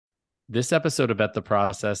This episode of Bet the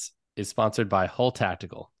Process is sponsored by Hull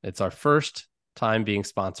Tactical. It's our first time being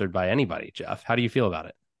sponsored by anybody, Jeff. How do you feel about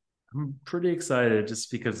it? I'm pretty excited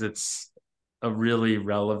just because it's a really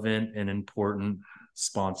relevant and important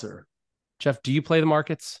sponsor. Jeff, do you play the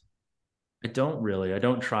markets? I don't really. I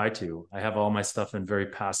don't try to. I have all my stuff in very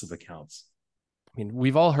passive accounts. I mean,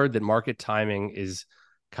 we've all heard that market timing is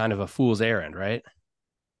kind of a fool's errand, right?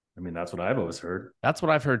 I mean, that's what I've always heard. That's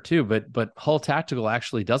what I've heard too, but Hull Tactical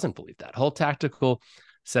actually doesn't believe that. Hull Tactical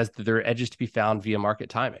says that there are edges to be found via market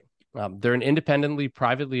timing. They're an independently,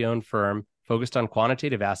 privately owned firm focused on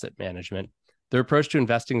quantitative asset management. Their approach to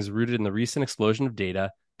investing is rooted in the recent explosion of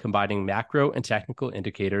data, combining macro and technical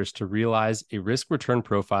indicators to realize a risk-return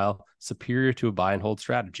profile superior to a buy and hold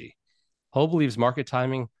strategy. Hull believes market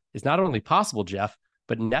timing is not only possible, Jeff,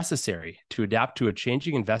 but necessary to adapt to a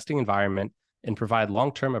changing investing environment and provide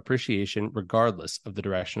long-term appreciation regardless of the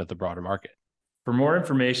direction of the broader market. For more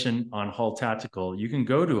information on Hull Tactical, you can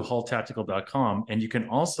go to hulltactical.com, and you can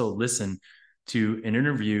also listen to an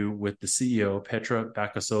interview with the CEO, Petra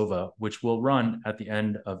Bakosova, which will run at the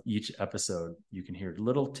end of each episode. You can hear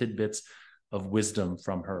little tidbits of wisdom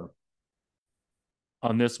from her.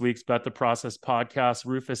 On this week's Bet the Process podcast,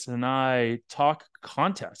 Rufus and I talk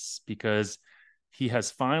contests because he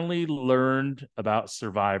has finally learned about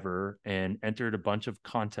Survivor and entered a bunch of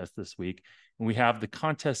contests this week. And we have the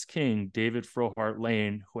contest king, David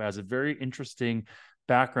Frohardt-Lane, who has a very interesting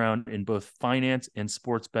background in both finance and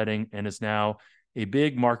sports betting and is now a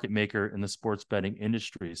big market maker in the sports betting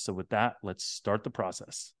industry. So with that, let's start the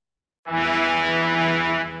process.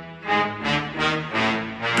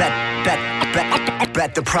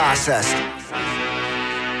 Bet the process.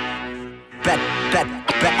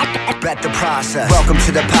 Bet the process. Welcome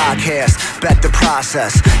to the podcast, Bet the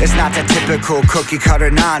Process. It's not that typical cookie cutter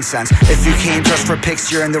nonsense. If you came just for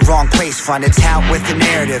picks, you're in the wrong place. Find a tout with the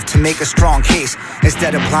narrative to make a strong case.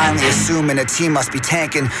 Instead of blindly assuming a team must be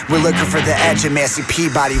tanking, we're looking for the edge in Massey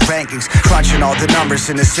Peabody rankings. Crunching all the numbers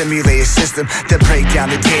in a simulated system that break down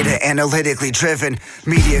the data analytically driven.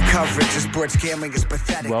 Media coverage of sports gambling is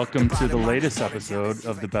pathetic. Welcome to the latest episode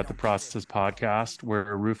of the Bet the Process podcast,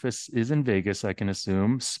 where Rufus is in Vegas, I can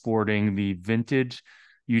assume, sporting the vintage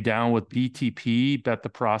 "You Down with BTP Bet the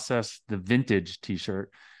Process" the vintage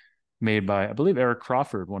t-shirt made by, I believe, Eric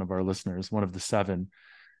Crawford, one of our listeners, one of the 7.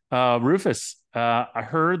 Rufus, I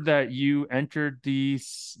heard that you entered the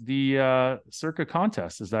Circa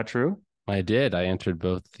contest. Is that true? I did. I entered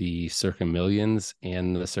both the Circa Millions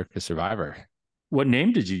and the Circa Survivor. What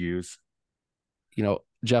name did you use?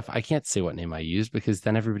 Jeff, I can't say what name I used because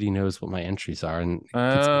then everybody knows what my entries are. And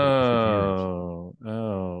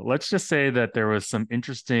let's just say that there was some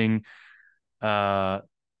interesting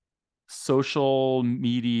social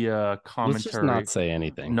media commentary. Let's just not say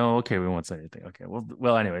anything. No, okay, we won't say anything. Okay,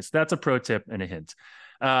 well, anyways, that's a pro tip and a hint.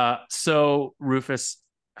 So Rufus,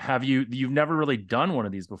 you've never really done one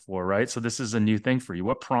of these before, right? So this is a new thing for you.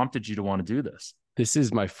 What prompted you to want to do this? This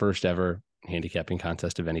is my first ever handicapping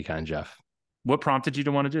contest of any kind, Jeff. What prompted you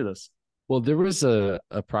to want to do this? Well, there was a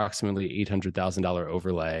approximately $800,000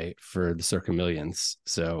 overlay for the Circa Millions.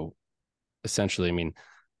 So essentially, I mean,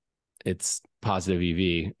 it's positive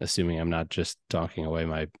EV, assuming I'm not just talking away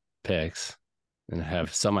my picks and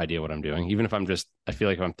have some idea what I'm doing. Even if I feel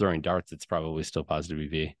like if I'm throwing darts, it's probably still positive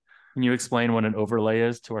EV. Can you explain what an overlay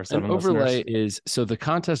is to our 7 listeners? An overlay is, so the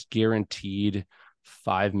contest guaranteed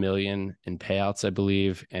 $5 million in payouts, I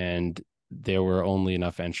believe, and there were only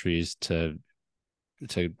enough entries to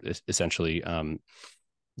essentially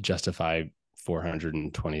justify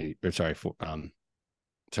 420 or sorry, 5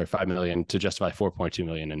 million to justify 4.2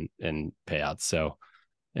 million in payouts. So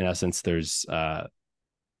in essence, there is,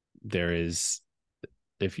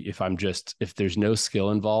 if there's no skill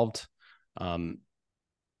involved,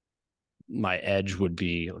 my edge would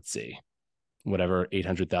be, let's see, whatever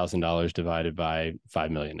 $800,000 divided by 5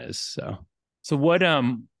 million is. So what,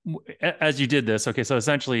 as you did this, okay, so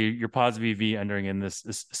essentially you're positive EV entering in this,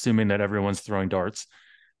 assuming that everyone's throwing darts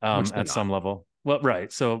at some level. Well,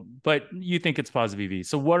 right. So, but you think it's positive EV.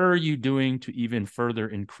 So what are you doing to even further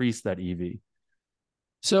increase that EV?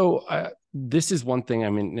 So this is one thing,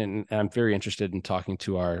 I mean, and I'm very interested in talking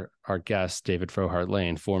to our guest, David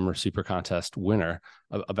Frohardt-Lane, former Super Contest winner,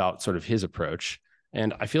 about sort of his approach.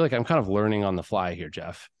 And I feel like I'm kind of learning on the fly here,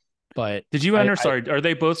 Jeff. But did you enter? Sorry, are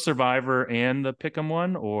they both Survivor and the Pick'em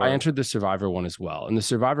one? Or I entered the Survivor one as well, and the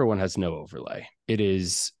Survivor one has no overlay. It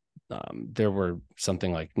is there were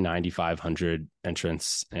something like 9,500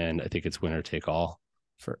 entrants, and I think it's winner take all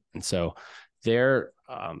and so there.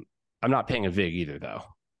 I'm not paying a vig either, though.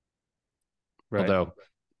 Right. Although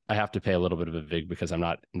I have to pay a little bit of a vig because I'm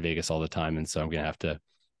not in Vegas all the time, and so I'm gonna have to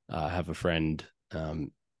have a friend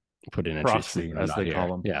put in entries proxy, as they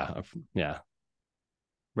call them. Yeah.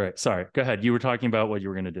 Right. Sorry. Go ahead. You were talking about what you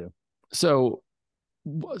were going to do. So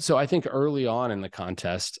I think early on in the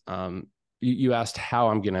contest, you asked how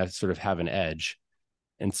I'm going to sort of have an edge.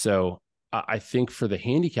 And so I think for the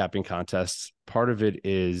handicapping contests, part of it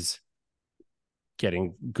is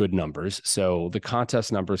getting good numbers. So the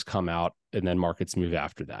contest numbers come out and then markets move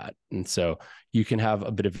after that. And so you can have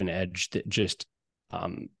a bit of an edge that just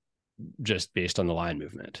based on the line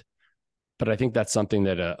movement. But I think that's something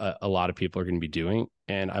that a lot of people are going to be doing.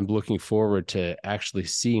 And I'm looking forward to actually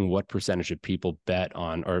seeing what percentage of people bet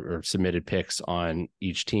on or submitted picks on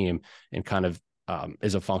each team, and kind of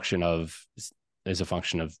is a function of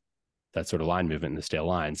that sort of line movement in the stale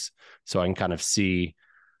lines. So I can kind of see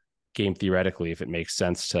game theoretically if it makes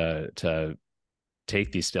sense to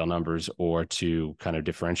take these stale numbers or to kind of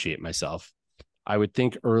differentiate myself. I would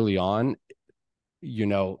think early on,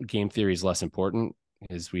 game theory is less important,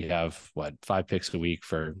 is we have 5 picks a week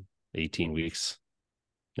for 18 weeks,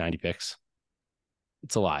 90 picks.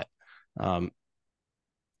 It's a lot. And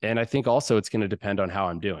I think also it's going to depend on how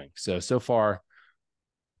I'm doing. So far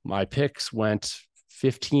my picks went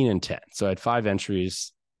 15 and 10. So I had 5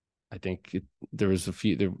 entries. I think there was a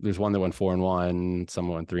few, there's one that went 4 and 1, some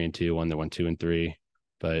went 3 and 2, one that went 2 and 3,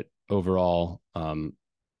 but overall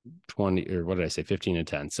 20, or what did I say? 15 and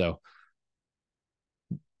 10. So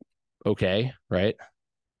okay, right?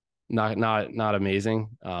 Not amazing.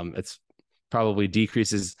 It's probably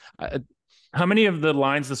decreases. How many of the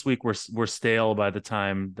lines this week were stale by the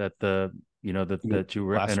time that that you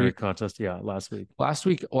were entering contest? Yeah, last week.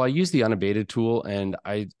 Well, I used the unabated tool, and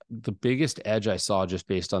the biggest edge I saw just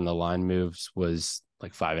based on the line moves was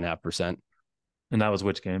like 5.5%. And that was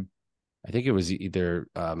which game? I think it was either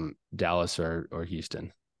Dallas or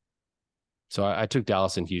Houston. So I took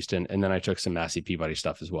Dallas and Houston, and then I took some Massey Peabody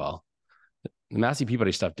stuff as well. The Massey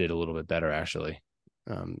Peabody stuff did a little bit better, actually.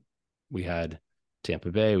 We had Tampa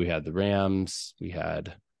Bay, we had the Rams, we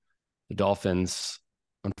had the Dolphins.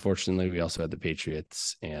 Unfortunately, we also had the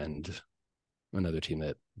Patriots and another team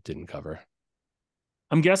that didn't cover.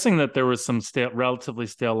 I'm guessing that there was some relatively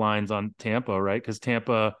stale lines on Tampa, right? Because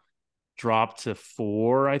Tampa dropped to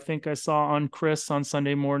 4, I think I saw on Chris on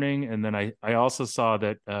Sunday morning. And then I also saw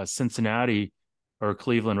that Cincinnati, or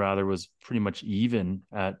Cleveland rather, was pretty much even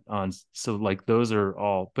so like those are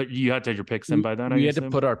all, but you had to have your picks in by then. We had to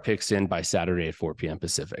put our picks in by Saturday at 4 p.m.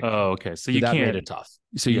 Pacific. Oh, okay. So that made it tough.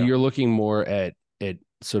 So you're looking more at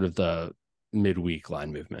sort of the midweek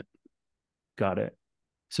line movement. Got it.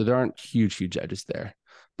 So there aren't huge edges there,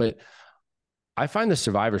 but I find the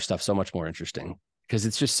Survivor stuff so much more interesting because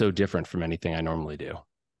it's just so different from anything I normally do.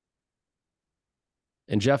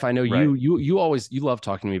 And Jeff, I know you love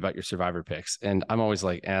talking to me about your Survivor picks, and I'm always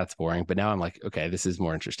like, that's boring. But now I'm like, okay, this is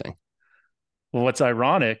more interesting. Well, what's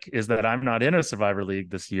ironic is that I'm not in a Survivor League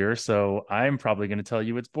this year, so I'm probably going to tell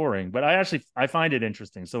you it's boring. But I find it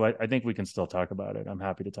interesting, so I think we can still talk about it. I'm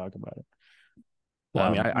happy to talk about it. Well,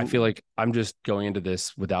 I mean, I feel like I'm just going into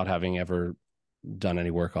this without having ever done any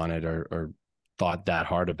work on it or thought that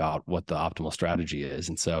hard about what the optimal strategy is,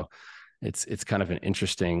 and so it's kind of an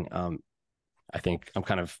interesting. I think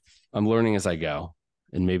I'm learning as I go,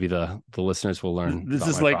 and maybe the listeners will learn. This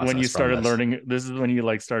is like when you started learning. This is when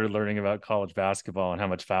you started learning about college basketball and how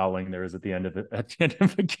much fouling there is at the end of it. At the end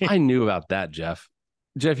of the game, I knew about that, Jeff.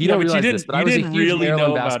 You don't realize this, but I was a huge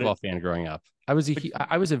Maryland basketball fan growing up. I was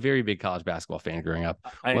a very big college basketball fan growing up.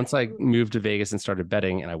 Once I moved to Vegas and started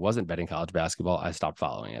betting, and I wasn't betting college basketball, I stopped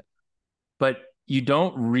following it. But you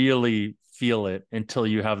don't really feel it until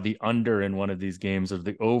you have the under in one of these games or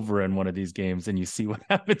the over in one of these games, and you see what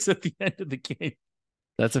happens at the end of the game.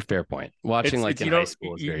 That's a fair point. Watching in high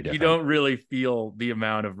school is very different. You don't really feel the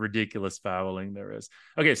amount of ridiculous fouling there is.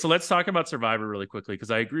 Okay, so let's talk about Survivor really quickly,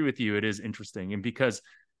 because I agree with you. It is interesting. And because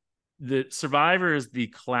the Survivor is the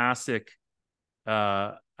classic,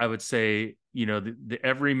 I would say, the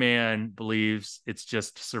everyman believes it's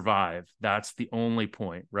just to survive. That's the only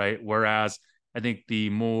point, right? Whereas I think the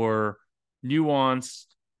more nuanced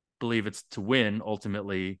believe it's to win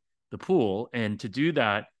ultimately the pool. And to do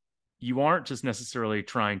that, you aren't just necessarily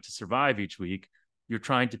trying to survive each week. You're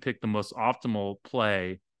trying to pick the most optimal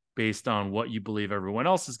play based on what you believe everyone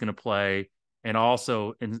else is going to play. And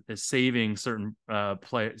also in saving certain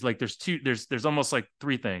players. Like there's almost like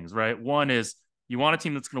 3 things, right? One is you want a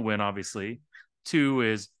team that's going to win, obviously. 2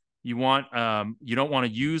 is you don't want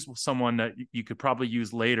to use someone that you could probably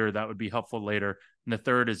use later that would be helpful later. And the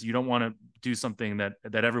 3rd is you don't want to do something that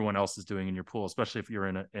everyone else is doing in your pool, especially if you're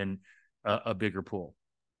in a bigger pool.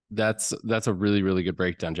 That's a really, really good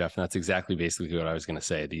breakdown, Jeff. And that's exactly basically what I was going to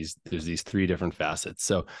say. There's these three different facets.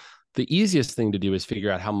 So the easiest thing to do is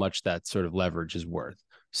figure out how much that sort of leverage is worth.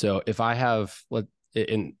 So if I have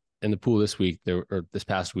in the pool this week, or this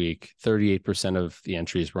past week, 38% of the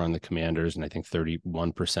entries were on the Commanders, and I think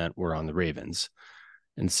 31% were on the Ravens.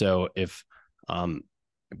 And so if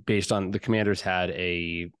based on the Commanders had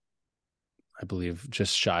I believe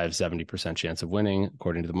just shy of 70% chance of winning,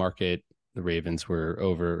 according to the market. The Ravens were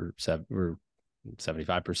over 75%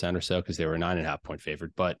 or so because they were a 9.5 point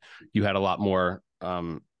favorite. But you had a lot more.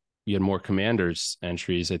 You had more Commanders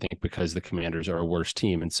entries, I think, because the Commanders are a worse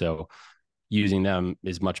team, and so using them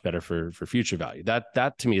is much better for future value.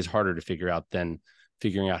 That to me is harder to figure out than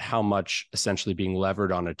figuring out how much essentially being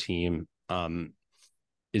levered on a team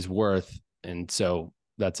is worth. And so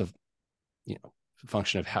that's a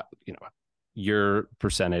function of how your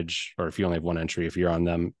percentage, or if you only have one entry, if you're on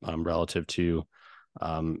them relative to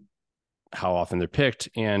how often they're picked,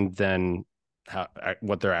 and then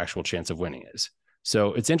what their actual chance of winning is.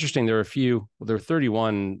 So it's interesting. There were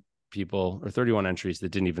 31 people or 31 entries that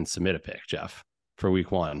didn't even submit a pick, Jeff, for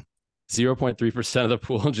week 1. 0.3% of the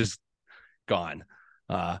pool just gone.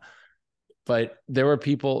 But there were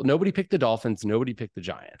people, nobody picked the Dolphins, nobody picked the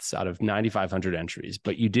Giants out of 9,500 entries,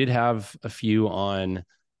 but you did have a few on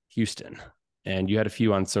Houston, and you had a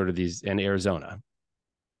few on sort of these, and Arizona.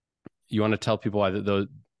 You want to tell people why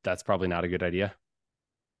that's probably not a good idea?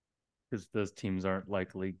 Because those teams aren't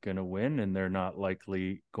likely going to win, and they're not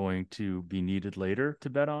likely going to be needed later to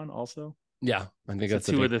bet on also. Yeah, I think that's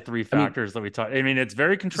two of the three factors that we talked. I mean, it's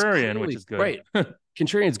very contrarian, which is good. Right.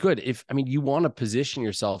 Contrarian is good. You want to position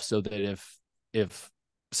yourself so that if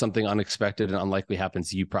something unexpected and unlikely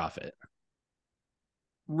happens, you profit.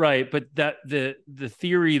 Right. But that the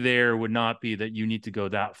theory there would not be that you need to go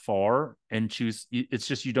that far and choose. It's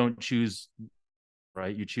just, you don't choose,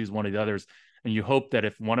 right? You choose one of the others, and you hope that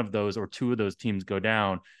if one of those or two of those teams go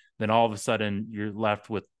down, then all of a sudden you're left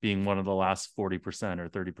with being one of the last 40% or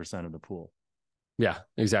 30% of the pool. Yeah,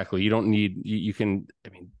 exactly. You don't need, you can,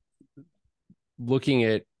 looking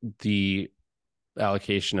at the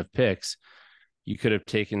allocation of picks, you could have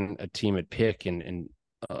taken a team at pick and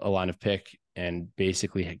a line of pick, and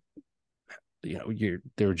basically,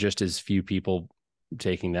 there were just as few people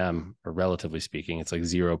taking them, or relatively speaking, it's like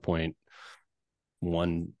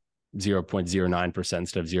 0.09%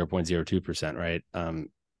 instead of 0.02%, right?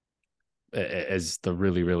 As the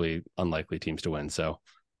really, really unlikely teams to win. So,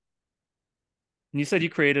 and you said you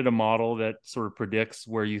created a model that sort of predicts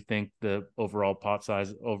where you think the overall pot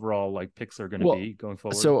size, like picks are going to be going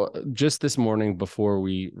forward. So just this morning before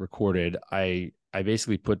we recorded, I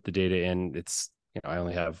basically put the data in. It's, I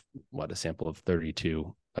only have a sample of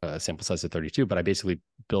 32, sample size of 32, but I basically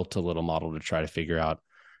built a little model to try to figure out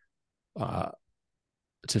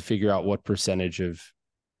what percentage of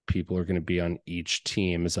people are going to be on each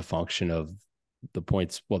team as a function of the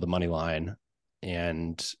points, the money line,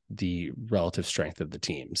 and the relative strength of the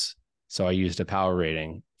teams. So I used a power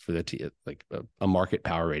rating for the team, like a market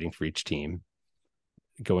power rating for each team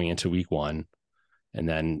going into week 1, and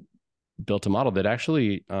then built a model that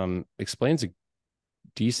actually explains a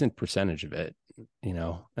decent percentage of it.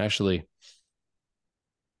 Actually,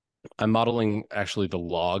 I'm modeling the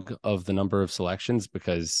log of the number of selections,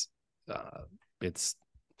 because I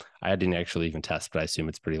didn't actually even test, but I assume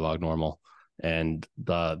it's pretty log normal. And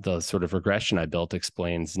the sort of regression I built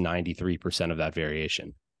explains 93% of that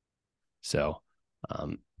variation. So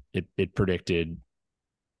it predicted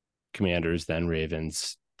Commanders, then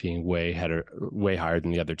Ravens being way higher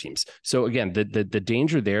than the other teams. So again, the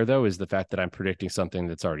danger there, though, is the fact that I'm predicting something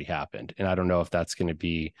that's already happened. And I don't know if that's going to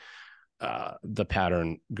be the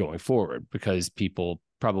pattern going forward, because people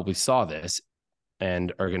probably saw this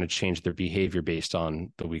and are going to change their behavior based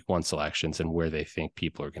on the week 1 selections and where they think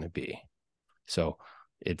people are going to be. So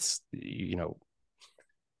it's,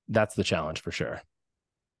 that's the challenge for sure.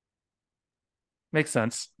 Makes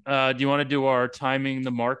sense. Do you want to do our timing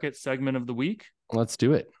the market segment of the week? Let's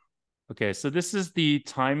do it. Okay, so this is the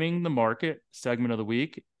timing the market segment of the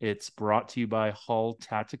week. It's brought to you by Hull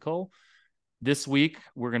Tactical. This week,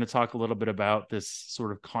 we're going to talk a little bit about this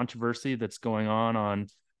sort of controversy that's going on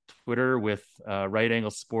Twitter with Right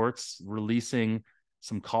Angle Sports releasing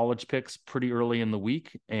some college picks pretty early in the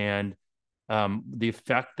week, and the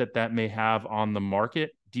effect that may have on the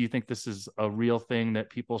market. Do you think this is a real thing that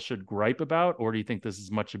people should gripe about, or do you think this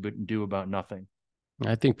is much ado about nothing?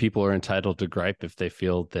 I think people are entitled to gripe if they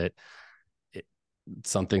feel that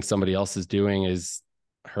something somebody else is doing is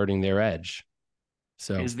hurting their edge.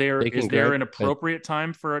 So is there an appropriate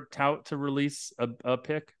time for a tout to release a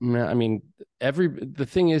pick? I mean, the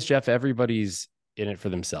thing is, Jeff, everybody's in it for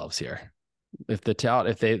themselves here. If the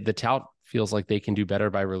tout feels like they can do better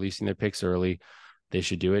by releasing their picks early, they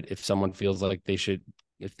should do it. If someone feels like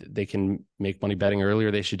if they can make money betting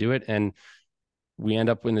earlier, they should do it. And we end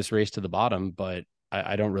up in this race to the bottom, but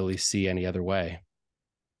I don't really see any other way.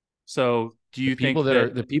 So do you think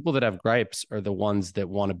the people that have gripes are the ones that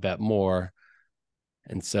want to bet more,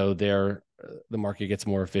 and so the market gets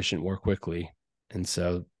more efficient more quickly, and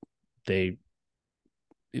so they're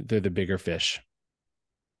the bigger fish.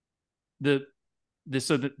 The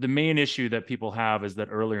main issue that people have is that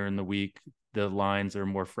earlier in the week the lines are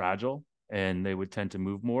more fragile and they would tend to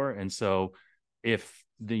move more, and so if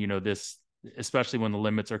this, especially when the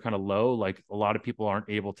limits are kind of low, like a lot of people aren't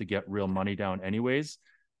able to get real money down anyways.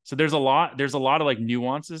 So there's a lot of like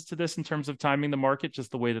nuances to this in terms of timing the market, just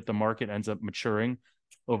the way that the market ends up maturing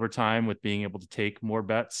over time with being able to take more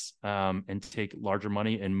bets and take larger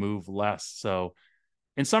money and move less. So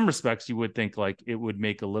in some respects, you would think like it would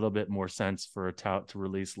make a little bit more sense for a tout to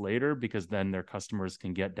release later, because then their customers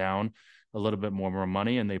can get down a little bit more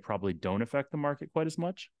money and they probably don't affect the market quite as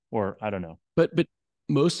much, or I don't know. But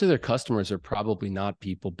most of their customers are probably not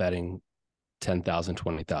people betting 10,000,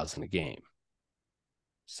 20,000 a game.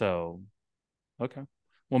 So, okay.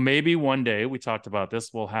 Well, maybe one day, we talked about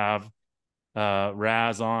this, we'll have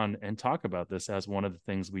Raz on and talk about this as one of the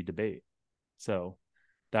things we debate. So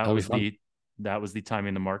that was the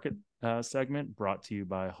Timing the Market segment, brought to you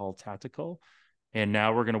by Hull Tactical. And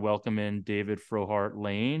now we're going to welcome in David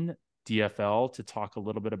Frohardt-Lane, DFL, to talk a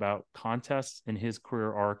little bit about contests in his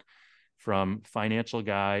career arc from financial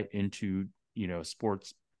guy into,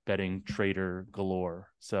 sports betting trader galore.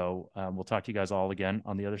 So we'll talk to you guys all again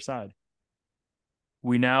on the other side.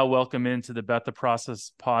 We now welcome into the Bet the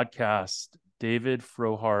Process podcast, David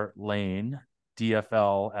Frohardt-Lane,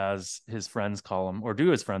 DFL, as his friends call him, or do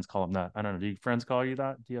his friends call him that? I don't know. Do your friends call you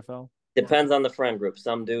that, DFL? Depends on the friend group.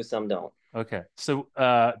 Some do, some don't. Okay. So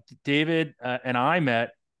David and I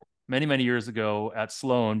met many, many years ago at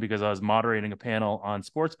Sloan because I was moderating a panel on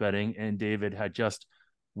sports betting, and David had just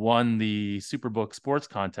won the Superbook sports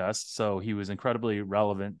contest. So he was incredibly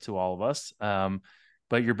relevant to all of us.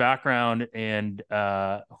 But your background and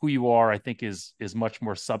who you are, I think, is much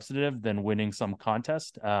more substantive than winning some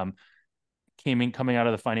contest. Coming out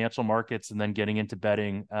of the financial markets and then getting into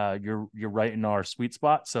betting, you're right in our sweet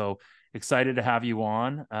spot. So excited to have you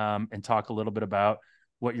on and talk a little bit about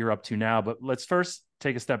what you're up to now. But let's first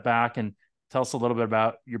take a step back and tell us a little bit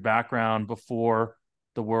about your background before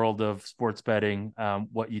the world of sports betting,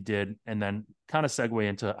 what you did, and then kind of segue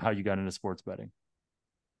into how you got into sports betting.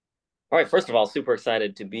 All right. First of all, super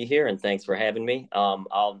excited to be here, and thanks for having me.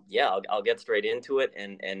 I'll get straight into it.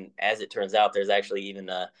 And as it turns out, there's actually even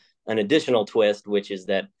an additional twist, which is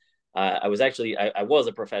that I was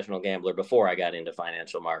a professional gambler before I got into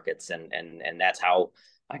financial markets, and that's how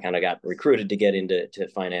I kind of got recruited to get into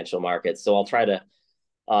financial markets. So I'll try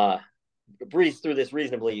to breeze through this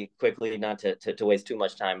reasonably quickly, not to waste too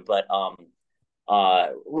much time, but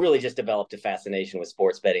really just developed a fascination with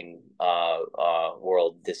sports betting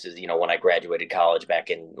world. This is, when I graduated college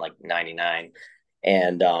back in like 99,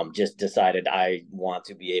 and just decided I want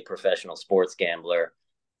to be a professional sports gambler.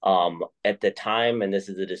 At the time, and this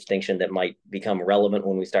is a distinction that might become relevant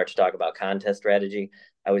when we start to talk about contest strategy,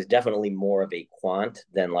 I was definitely more of a quant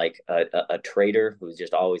than like a trader who's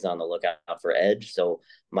just always on the lookout for edge. So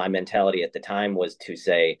my mentality at the time was to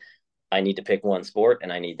say, I need to pick one sport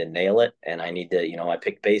and I need to nail it. And I need to, I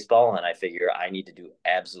picked baseball, and I figure I need to do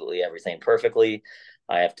absolutely everything perfectly.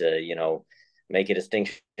 I have to, make a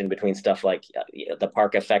distinction between stuff like the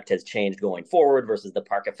park effect has changed going forward versus the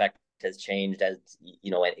park effect has changed as,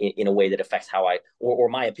 in a way that affects how or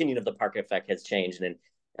my opinion of the park effect has changed and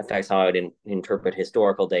affects how I would interpret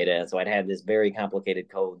historical data. And so I'd had this very complicated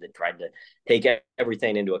code that tried to take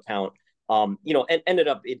everything into account. And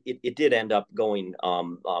it did end up going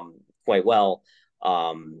quite well.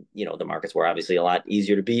 The markets were obviously a lot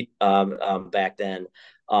easier to beat back then.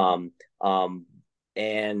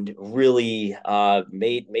 And really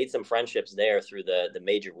made some friendships there through the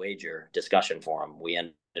major wager discussion forum. We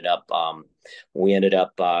ended up kind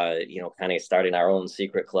of starting our own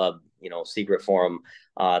secret club, secret forum.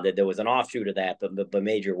 That there was an offshoot of that, but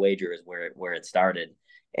major wager is where it started.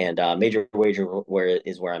 And major wager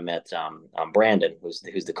is where I met Brandon, who's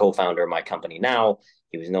the co-founder of my company now.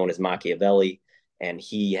 He was known as Machiavelli, and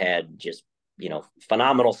he had just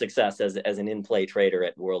phenomenal success as an in-play trader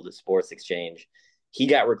at World of Sports Exchange. He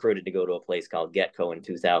got recruited to go to a place called Getco in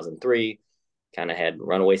 2003, kind of had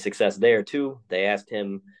runaway success there too. They asked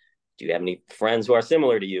him, do you have any friends who are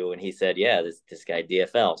similar to you? And he said, yeah, this guy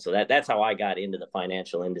DFL. So that's how I got into the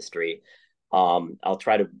financial industry. I'll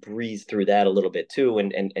try to breeze through that a little bit too,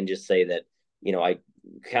 and just say that, I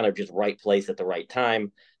kind of just right place at the right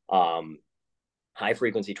time. High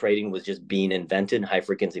frequency trading was just being invented. High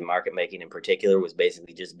frequency market making in particular was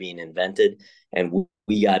basically just being invented. And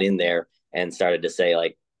we got in there and started to say,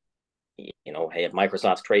 like, hey, if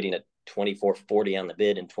Microsoft's trading at 24.40 on the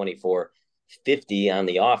bid and 24.50 on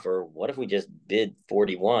the offer, what if we just bid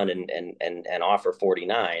 41 and offer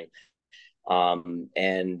 49? And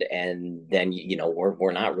then,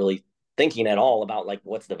 we're not really thinking at all about, like,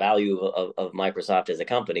 what's the value of Microsoft as a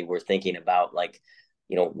company. We're thinking about, like,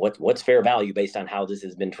 what's fair value based on how this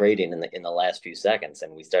has been trading in the last few seconds.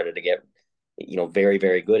 And we started to get, very,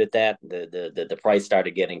 very good at that. The price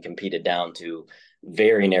started getting competed down to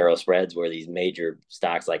very narrow spreads, where these major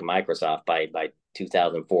stocks like Microsoft by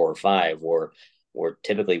 2004 or 5 were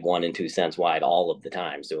typically 1 and 2 cents wide all of the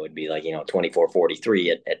time. So it would be like,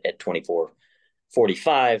 24.43 at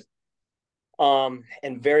 24.45.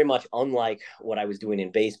 And very much unlike what I was doing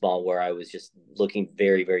in baseball, where I was just looking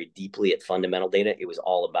very, very deeply at fundamental data. It was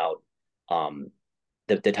all about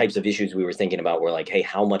the types of issues we were thinking about were like, hey,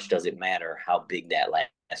 how much does it matter how big that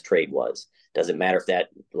last trade was? Does it matter if that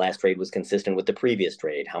last trade was consistent with the previous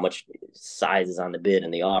trade? How much size is on the bid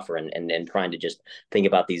and the offer? And trying to just think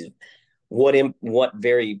about these what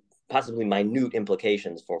very possibly minute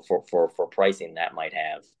implications for pricing that might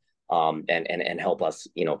have, and help us,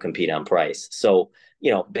 compete on price. So,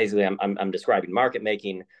 basically I'm describing market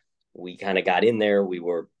making. We kind of got in there. We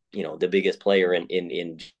were, the biggest player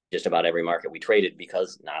in just about every market we traded,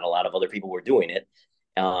 because not a lot of other people were doing it.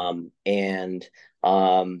 And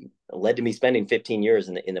led to me spending 15 years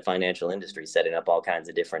in the financial industry, setting up all kinds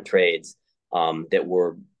of different trades, that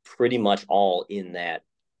were pretty much all in that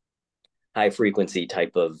high frequency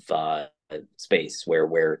type of space,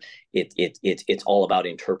 where it's all about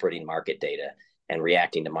interpreting market data and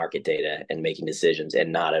reacting to market data and making decisions,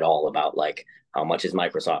 and not at all about, like, how much is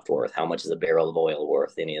Microsoft worth, how much is a barrel of oil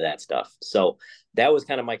worth, any of that stuff. So that was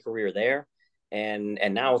kind of my career there, and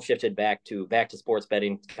now shifted back to sports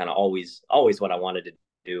betting. Kind of always what I wanted to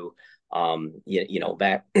do.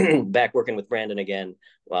 Back working with Brandon again.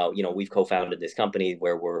 Well, we've co-founded this company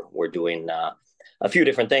where we're doing a few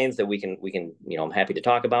different things that we can, I'm happy to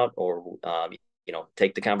talk about, or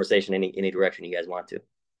take the conversation any direction you guys want to.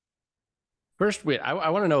 First, I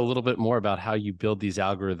want to know a little bit more about how you build these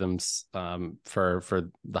algorithms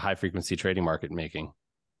for the high frequency trading market making.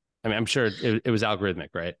 I mean, I'm sure it was algorithmic,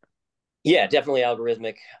 right? Yeah, definitely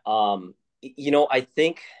algorithmic. I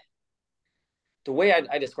think the way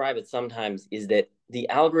I describe it sometimes is that the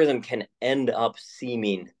algorithm can end up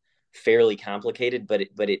seeming fairly complicated, but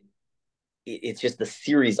it's just the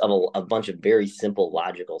series of a bunch of very simple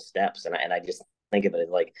logical steps. And I just think of it as,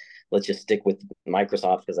 like, let's just stick with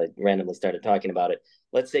Microsoft, because I randomly started talking about it.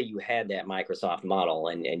 Let's say you had that Microsoft model,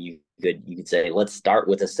 and you could say, let's start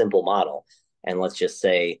with a simple model, and let's just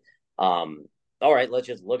say, all right, let's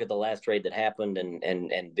just look at the last trade that happened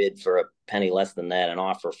and bid for a penny less than that and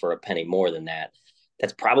offer for a penny more than that.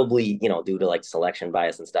 That's probably, due to, like, selection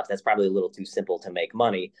bias and stuff, that's probably a little too simple to make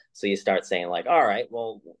money. So you start saying, like, all right,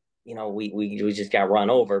 well, we just got run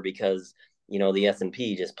over because, the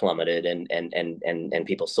S&P just plummeted and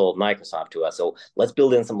people sold Microsoft to us. So let's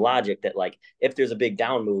build in some logic that, like, if there's a big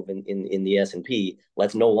down move in the S&P,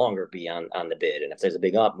 let's no longer be on the bid. And if there's a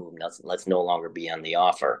big up move, let's no longer be on the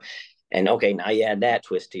offer. And okay, now you add that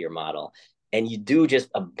twist to your model, and you do just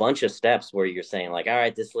a bunch of steps where you're saying, like, all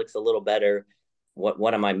right, this looks a little better.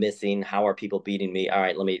 What am I missing? How are people beating me? All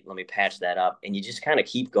right, let me patch that up. And you just kind of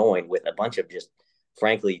keep going with a bunch of just,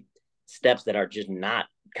 frankly, steps that are just not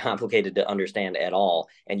complicated to understand at all.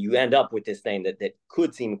 And you end up with this thing that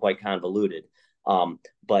could seem quite convoluted.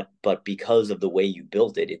 But because of the way you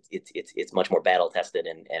built it, it's much more battle tested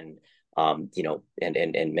and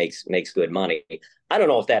makes good money. I don't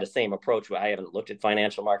know if that same approach. I haven't looked at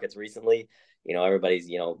financial markets recently. Everybody's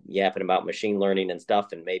yapping about machine learning and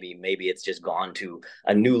stuff, and maybe it's just gone to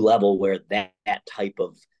a new level where that type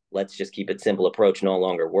of, let's just keep it simple approach no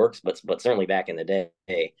longer works. But certainly back in the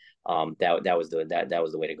day, that was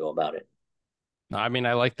the way to go about it. I mean,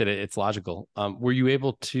 I like that it's logical. Were you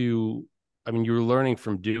able to? I mean, you were learning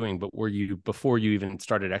from doing, but were you, before you even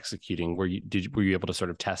started executing, were you able to sort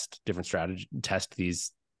of test different strategies, test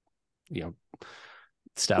these,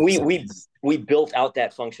 steps? We built out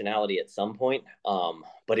that functionality at some point,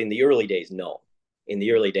 but in the early days, no. In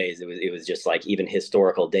the early days, it was just like, even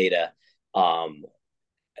historical data.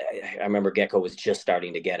 I remember Gecko was just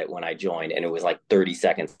starting to get it when I joined, and it was like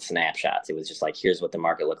 30-second snapshots. It was just like, here's what the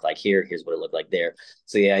market looked like here, here's what it looked like there.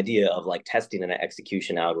 So the idea of, like, testing an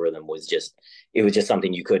execution algorithm was just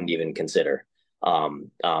something you couldn't even consider.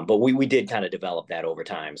 But we did kind of develop that over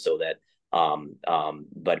time, so that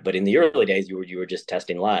but in the early days, you were just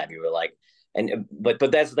testing live. You were like,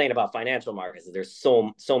 but that's the thing about financial markets, is there's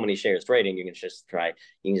so many shares trading. You can just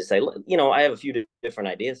say, I have a few different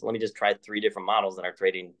ideas. Let me just try 3 different models that are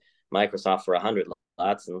trading Microsoft for 100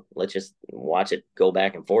 lots, and let's just watch it go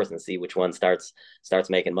back and forth and see which one starts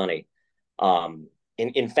making money.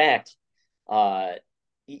 In fact, some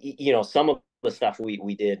of the stuff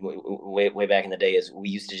we did way back in the day is we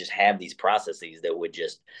used to just have these processes that would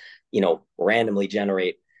just, randomly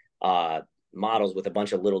generate models with a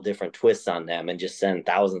bunch of little different twists on them, and just send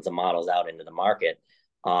thousands of models out into the market.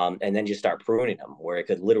 And then just start pruning them, where it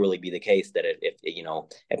could literally be the case that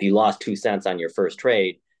if you lost 2 cents on your first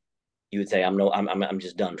trade, you would say, I'm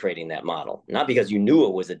just done trading that model. Not because you knew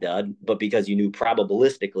it was a dud, but because you knew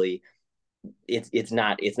probabilistically it's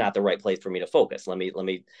not the right place for me to focus. Let me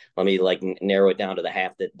like narrow it down to the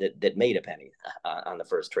half that made a penny on the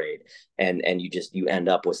first trade, and you end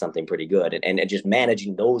up with something pretty good. And just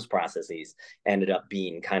managing those processes ended up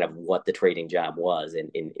being kind of what the trading job was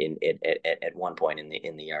at one point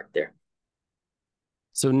in the arc there.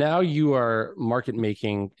 So now you are market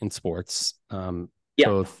making in sports,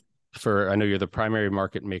 both for, I know you're the primary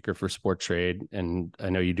market maker for Sport Trade, and I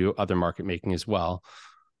know you do other market making as well.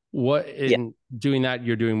 What in doing that,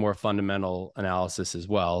 you're doing more fundamental analysis as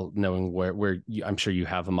well, knowing where I'm sure you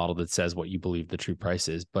have a model that says what you believe the true price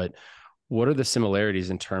is, but what are the similarities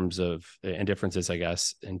in terms of, and differences, I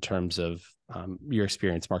guess, in terms of your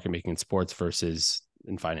experience market making in sports versus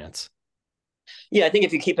in finance? Yeah, I think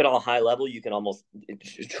if you keep it all high level, you can almost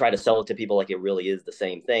try to sell it to people like it really is the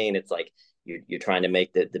same thing. It's like you're trying to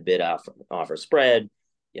make the bid offer spread.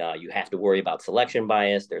 You have to worry about selection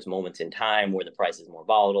bias. There's moments in time where the price is more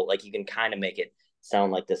volatile. Like, you can kind of make it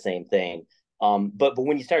sound like the same thing. But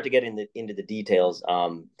when you start to get into the details,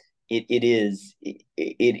 it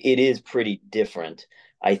is pretty different.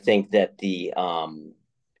 I think that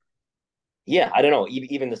I don't know,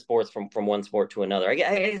 even the sports from one sport to another. I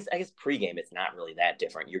guess pregame, it's not really that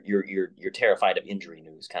different. You're terrified of injury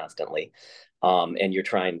news constantly, and you're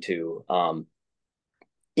trying to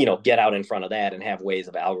get out in front of that and have ways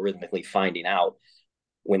of algorithmically finding out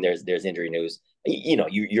when there's injury news.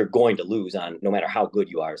 You're going to lose on, no matter how good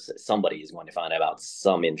you are, somebody is going to find out about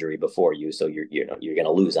some injury before you. So you're going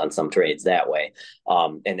to lose on some trades that way.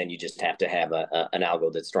 And then you just have to have an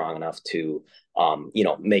algo that's strong enough to,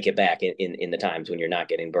 make it back in the times when you're not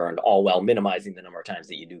getting burned, all while minimizing the number of times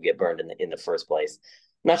that you do get burned in the first place.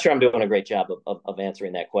 I'm not sure I'm doing a great job of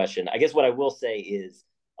answering that question. I guess what I will say is,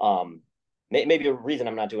 maybe a reason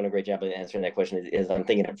I'm not doing a great job of answering that question is I'm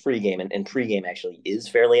thinking of pregame, and pregame actually is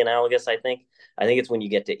fairly analogous. I think it's when you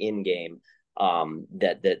get to in-game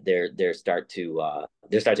that there start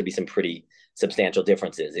to be some pretty substantial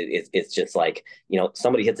differences. It's just like,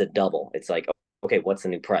 somebody hits a double. It's like, okay, what's the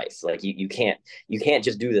new price? Like, you can't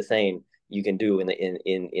just do the same you can do in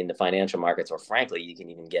the financial markets, or frankly, you can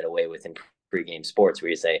even get away with in pregame sports, where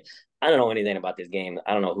you say, I don't know anything about this game.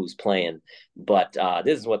 I don't know who's playing, but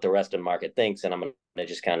this is what the rest of the market thinks, and I'm going to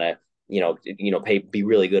just kind of, be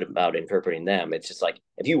really good about interpreting them. It's just like,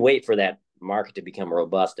 if you wait for that market to become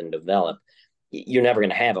robust and develop, you're never going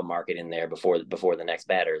to have a market in there before the next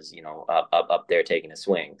batter's, up there taking a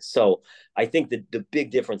swing. So I think that the big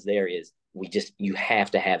difference there is you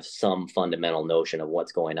have to have some fundamental notion of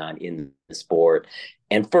what's going on in the sport.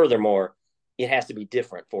 And furthermore, it has to be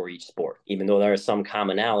different for each sport. Even though there are some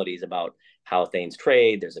commonalities about how things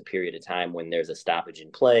trade, there's a period of time when there's a stoppage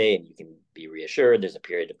in play and you can be reassured. There's a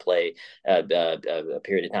period of play, a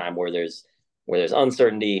period of time where there's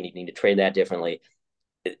uncertainty and you need to trade that differently.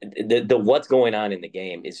 The what's going on in the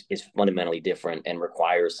game is fundamentally different and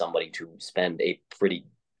requires somebody to spend a pretty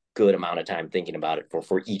good amount of time thinking about it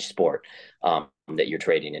for each sport that you're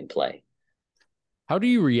trading in play. How do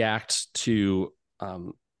you react to,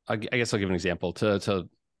 I guess I'll give an example, to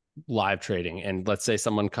live trading? And let's say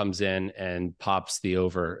someone comes in and pops the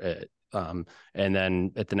over, and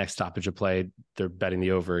then at the next stoppage of play, they're betting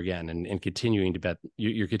the over again and continuing to bet.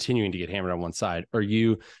 You're continuing to get hammered on one side. And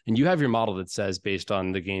you have your model that says, based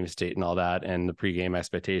on the game state and all that, and the pregame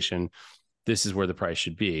expectation, this is where the price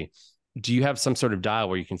should be. Do you have some sort of dial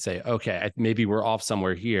where you can say, okay, maybe we're off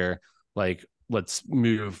somewhere here, like let's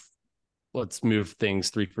move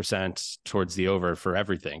things 3% towards the over for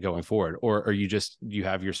everything going forward? Or are you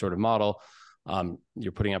have your sort of model,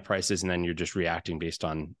 you're putting up prices and then you're just reacting based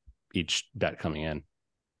on each bet coming in?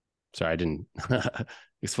 Sorry, I didn't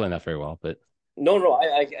explain that very well, but no,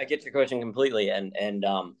 I get your question completely. And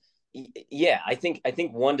I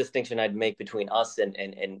think one distinction I'd make between us and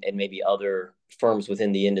maybe other firms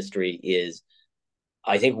within the industry is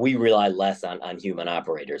I think we rely less on human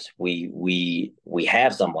operators. We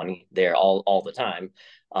have someone there all the time,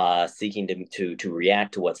 seeking to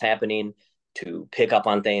react to what's happening, to pick up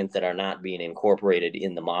on things that are not being incorporated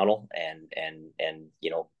in the model, and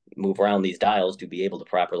move around these dials to be able to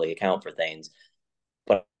properly account for things.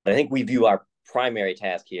 But I think we view our primary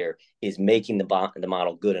task here is making the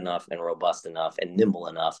model good enough and robust enough and nimble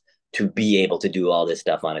enough to be able to do all this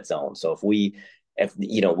stuff on its own. So if we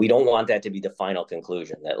don't want that to be the final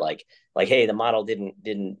conclusion that hey, the model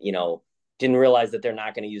didn't realize that they're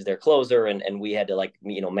not going to use their closer, and we had to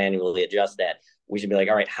manually adjust that. We should be like,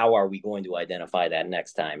 all right, how are we going to identify that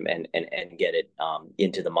next time and get it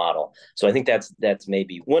into the model? So I think that's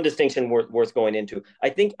maybe one distinction worth going into. I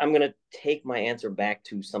think I'm going to take my answer back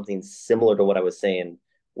to something similar to what I was saying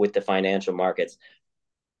with the financial markets.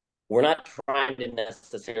 We're not trying to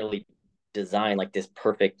necessarily design like this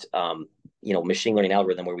perfect machine learning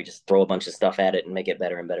algorithm where we just throw a bunch of stuff at it and make it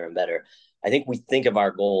better and better and better. I think we think of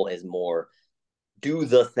our goal as more do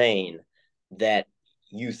the thing that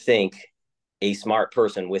you think a smart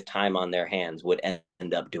person with time on their hands would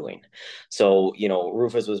end up doing. So,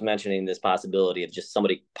 Rufus was mentioning this possibility of just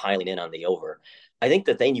somebody piling in on the over. I think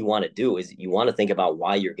the thing you want to do is you want to think about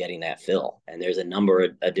why you're getting that fill. And there's a number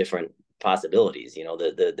of different possibilities.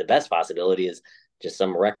 The best possibility is just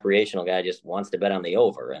some recreational guy just wants to bet on the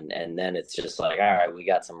over, and then it's just like, all right, we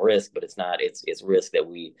got some risk, but it's risk that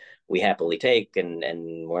we happily take,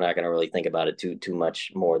 and we're not going to really think about it too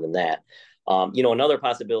much more than that. Another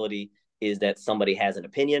possibility is that somebody has an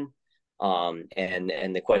opinion,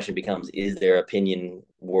 and the question becomes, is their opinion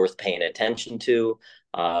worth paying attention to?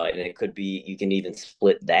 And it could be, you can even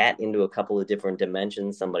split that into a couple of different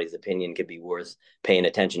dimensions. Somebody's opinion could be worth paying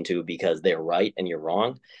attention to because they're right and you're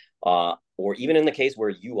wrong. Or even in the case where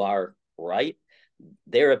you are right,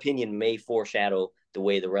 their opinion may foreshadow the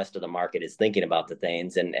way the rest of the market is thinking about the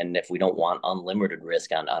things. And if we don't want unlimited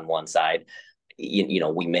risk on one side,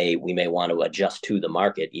 we may want to adjust to the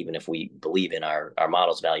market, even if we believe in our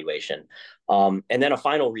model's valuation. And then a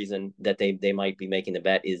final reason that they might be making the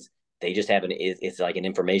bet is they just have it's like an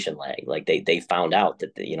information lag. Like they found out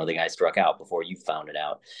that the guy struck out before you found it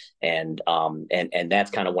out. And that's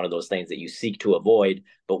kind of one of those things that you seek to avoid.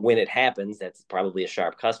 But when it happens, that's probably a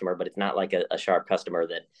sharp customer, but it's not like a sharp customer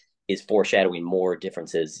that is foreshadowing more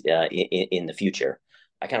differences in the future.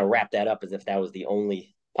 I kind of wrap that up as if that was the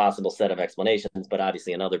only possible set of explanations, but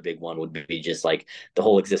obviously another big one would be just like the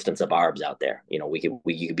whole existence of ARBs out there. You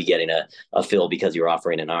could be getting a fill because you're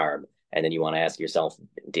offering an ARB. And then you want to ask yourself,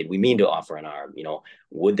 did we mean to offer an ARB?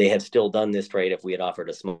 Would they have still done this trade if we had offered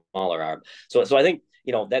a smaller ARB? So I think,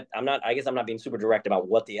 that I'm not being super direct about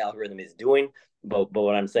what the algorithm is doing, but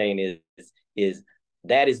what I'm saying is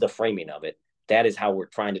that is the framing of it. That is how we're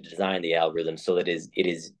trying to design the algorithm so that it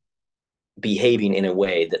is behaving in a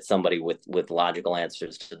way that somebody with logical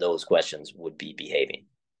answers to those questions would be behaving.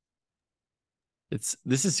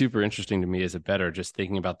 This is super interesting to me as a bettor, just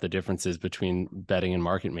thinking about the differences between betting and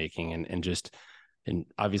market making, and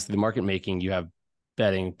obviously the market making, you have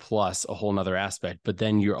betting plus a whole nother aspect, but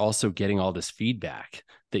then you're also getting all this feedback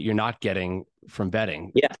that you're not getting from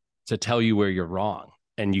betting to tell you where you're wrong,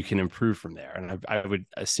 and you can improve from there. And I would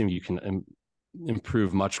assume you can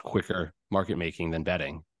improve much quicker market making than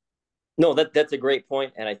betting. No, that's a great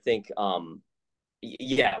point. And I think,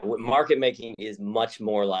 market making is much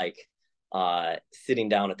more like sitting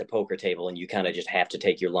down at the poker table, and you kind of just have to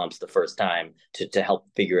take your lumps the first time to help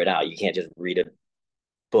figure it out. You can't just read a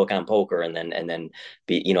book on poker and then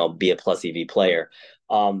be a plus EV player.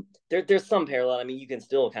 There's some parallel. I mean, you can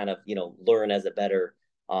still kind of learn as a bettor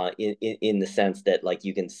in the sense that like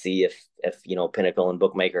you can see if Pinnacle and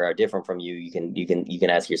Bookmaker are different from you. You can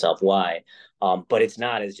ask yourself why, but it's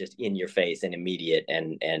not as just in your face and immediate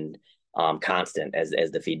and constant as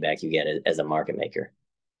the feedback you get as a market maker.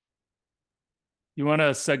 You want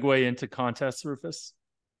to segue into contests, Rufus?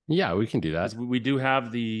 Yeah, we can do that. We do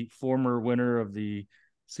have the former winner of the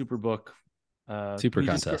Superbook Super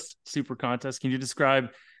Contest. Can you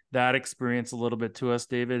describe that experience a little bit to us,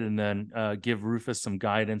 David, and then give Rufus some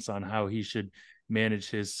guidance on how he should manage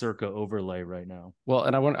his Circa overlay right now? Well,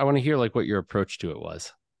 and I want to hear like what your approach to it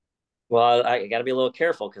was. Well, I got to be a little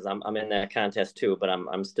careful because I'm in that contest too, but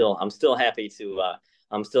I'm still happy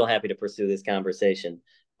to pursue this conversation.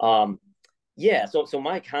 So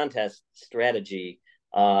my contest strategy,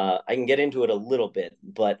 I can get into it a little bit,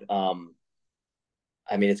 but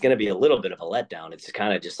I mean, it's going to be a little bit of a letdown. It's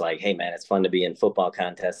kind of just like, hey man, it's fun to be in football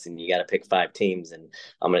contests and you got to pick 5 teams and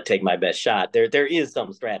I'm going to take my best shot. There is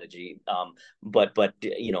some strategy. But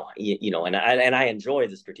and I enjoy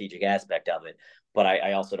the strategic aspect of it, but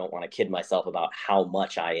I also don't want to kid myself about how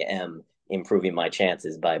much I am improving my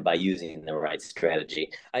chances by using the right strategy.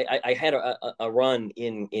 I had a run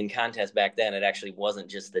in contest back then. It actually wasn't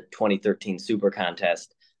just the 2013 Super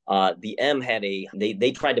Contest. The M had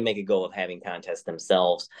they tried to make a go of having contests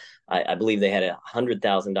themselves. I believe they had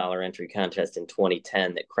 $100,000 entry contest in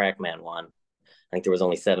 2010 that Crackman won. I think there was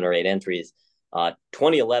only 7 or 8 entries.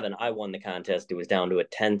 2011, I won the contest. It was down to a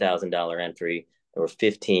 $10,000 entry. There were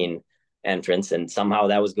 15 entrants, and somehow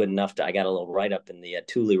that was good enough I got a little write up in the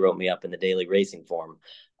Thule wrote me up in the Daily Racing Form.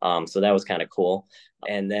 So that was kind of cool.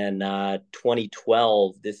 And then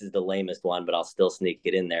 2012, this is the lamest one, but I'll still sneak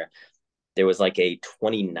it in there. There was like a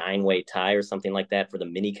 29-way tie or something like that for the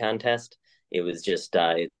mini contest. It was just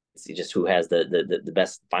it's just who has the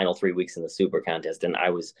best final 3 weeks in the Super Contest, and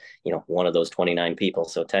I was one of those 29 people.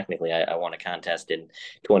 So technically, I won a contest in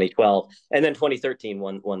 2012, and then 2013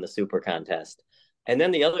 won the Super Contest. And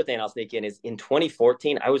then the other thing I'll sneak in is in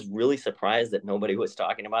 2014, I was really surprised that nobody was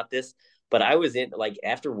talking about this, but I was in like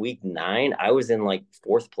after week 9, I was in like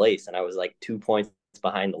 4th place, and I was like 2 points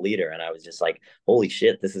behind the leader, and I was just like, holy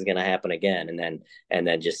shit, this is going to happen again. And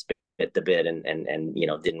then just spit the bid and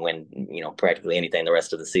didn't win practically anything the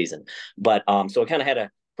rest of the season. But so it kind of had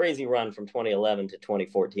a crazy run from 2011 to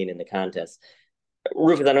 2014 in the contest.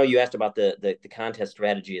 Rufus, I know you asked about the contest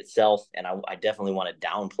strategy itself, and I definitely want to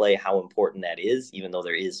downplay how important that is, even though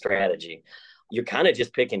there is strategy. You're kind of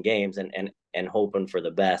just picking games and hoping for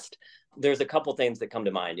the best. There's a couple things that come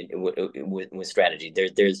to mind with strategy.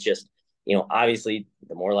 There's just, obviously,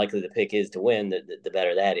 the more likely the pick is to win, the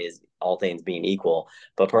better that is, all things being equal.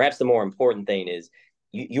 But perhaps the more important thing is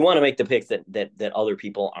you want to make the picks that other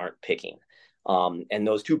people aren't picking. And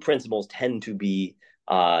those two principles tend to be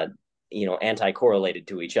anti-correlated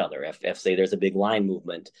to each other. If say there's a big line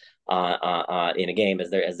movement in a game,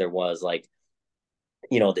 as there was like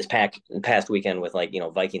this past weekend with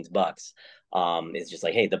Vikings Bucks, it's just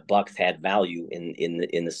like, hey, the Bucks had value in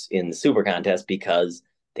the Super Contest because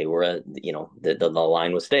they were the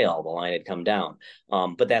line was stale, the line had come down,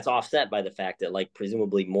 but that's offset by the fact that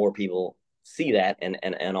presumably more people see that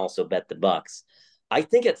and also bet the Bucks. I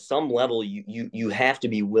think at some level you have to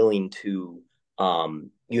be willing to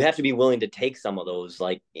take some of those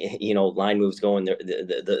line moves going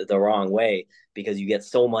the wrong way, because you get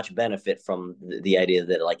so much benefit from the idea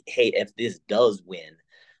that hey, if this does win,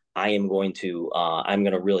 I'm going to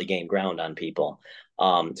really gain ground on people.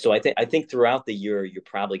 So I think throughout the year you're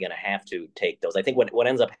probably going to have to take those. I think what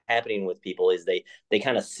ends up happening with people is they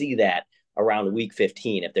kind of see that around week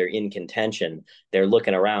 15. If they're in contention, they're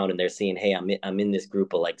looking around and they're seeing, hey, I'm in this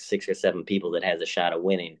group of 6 or 7 people that has a shot of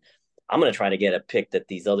winning. I'm going to try to get a pick that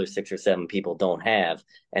these other 6 or 7 people don't have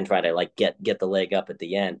and try to get the leg up at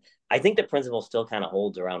the end. I think the principle still kind of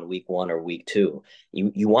holds around week 1 or week 2.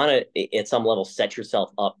 You want to, at some level, set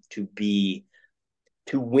yourself up to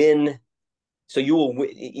win. So you will.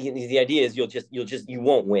 The idea is you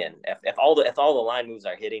won't win if all the line moves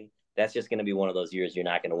are hitting. That's just going to be one of those years you're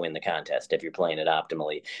not going to win the contest if you're playing it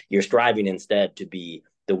optimally. You're striving instead to be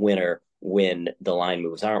the winner when the line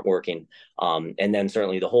moves aren't working. And then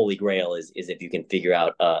certainly the holy grail is if you can figure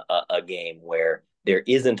out a game where there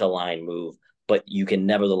isn't a line move, but you can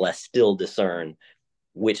nevertheless still discern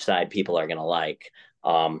which side people are going to like.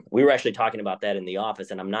 We were actually talking about that in the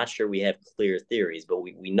office, and I'm not sure we have clear theories, but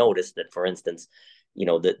we noticed that, for instance,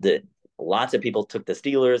 the lots of people took the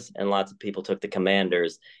Steelers and lots of people took the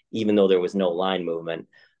Commanders, even though there was no line movement.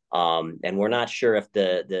 And we're not sure if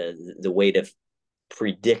the way to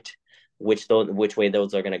predict which way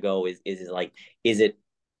those are going to go is it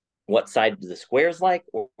what side do the squares like,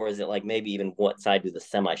 or is it maybe even what side do the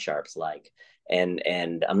semi-sharps like? And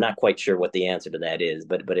I'm not quite sure what the answer to that is,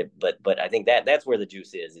 but I think that's where the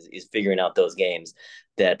juice is figuring out those games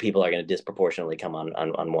that people are going to disproportionately come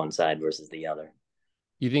on one side versus the other.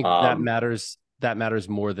 You think that matters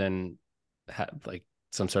more than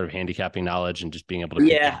some sort of handicapping knowledge and just being able to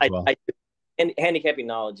pick yeah, and handicapping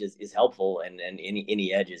knowledge is helpful, and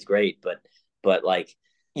any edge is great, but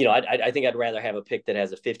I think I'd rather have a pick that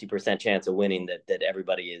has a 50% chance of winning that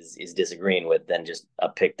everybody is disagreeing with than just a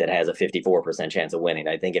pick that has a 54% chance of winning.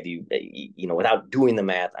 I think if you without doing the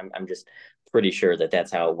math, I'm just pretty sure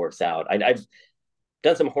that's how it works out. I've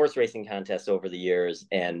done some horse racing contests over the years,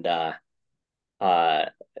 and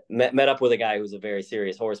met up with a guy who's a very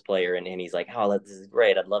serious horse player, and he's like, oh, this is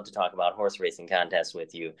great, I'd love to talk about horse racing contests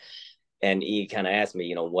with you. And he kind of asked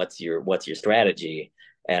me, what's your strategy?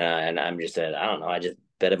 And I'm just said, I don't know. I just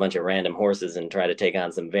bet a bunch of random horses and try to take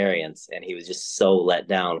on some variants. And he was just so let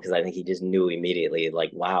down, because I think he just knew immediately,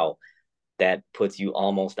 wow, that puts you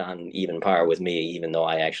almost on even par with me, even though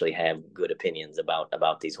I actually have good opinions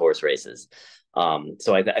about these horse races.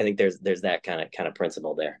 So I think there's that kind of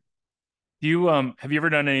principle there. Do you have you ever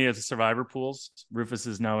done any of the survivor pools? Rufus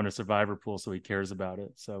is now in a survivor pool, so he cares about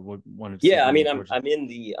it. So wanted to see Yeah, if I you mean, look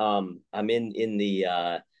I'm in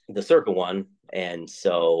the the circle one, and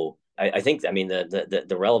so I think, I mean,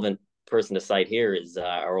 the relevant person to cite here is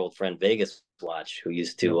our old friend Vegas Watch, who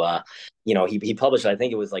used Yep. to he published, I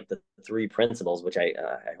think it was like the three principles, which I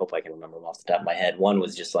hope I can remember them off the top of my head. One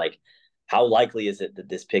was just like, how likely is it that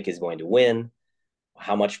this pick is going to win?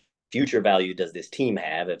 How much future value does this team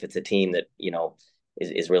have? If it's a team that,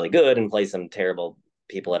 is really good and plays some terrible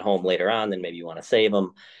people at home later on, then maybe you want to save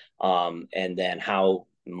them. And then how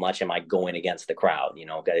much am I going against the crowd?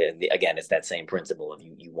 Again, it's that same principle of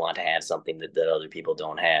you want to have something that other people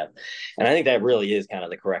don't have. And I think that really is kind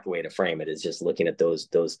of the correct way to frame it, is just looking at those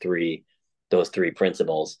three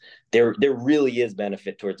principles. There really is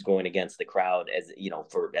benefit towards going against the crowd, as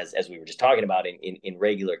as we were just talking about in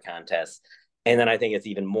regular contests. And then I think it's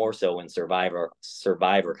even more so in survivor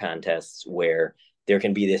contests, where there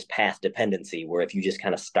can be this path dependency, where if you just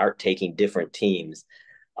kind of start taking different teams,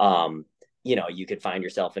 you could find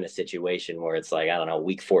yourself in a situation where it's like, I don't know,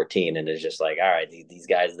 week 14, and it's just like, all right, these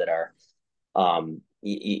guys that are, I don't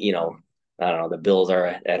know, the Bills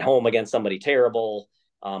are at home against somebody terrible,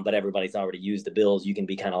 but everybody's already used the Bills. You can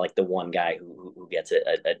be kind of like the one guy who gets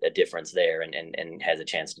a difference there, and has a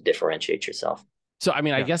chance to differentiate yourself. So, I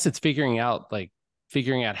mean, I guess it's figuring out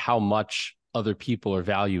how much other people are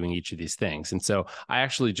valuing each of these things. And so I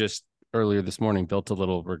actually just earlier this morning built a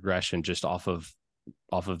little regression just off of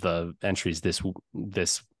the entries this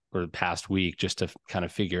or the past week, just to kind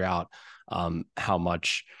of figure out how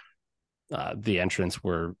much the entrants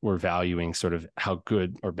were valuing sort of how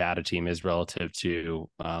good or bad a team is relative to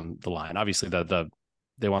the line. Obviously,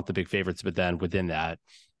 they want the big favorites, but then within that,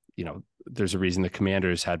 there's a reason the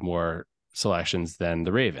Commanders had more selections than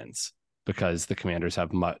the Ravens, because the Commanders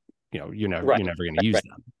have much, you're never going to use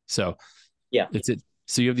them. So yeah, it's it.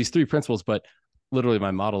 So you have these three principles, but literally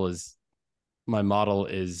my model is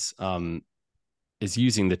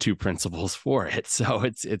using the two principles for it. So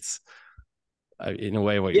it's in a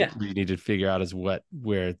way what you need to figure out is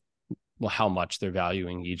how much they're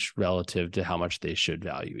valuing each relative to how much they should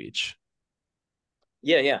value each.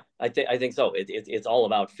 Yeah. I think so. It's all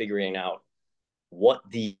about figuring out what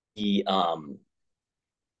the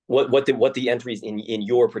what the entries in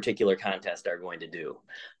your particular contest are going to do.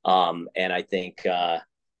 And I think, I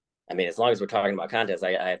mean, as long as we're talking about contests,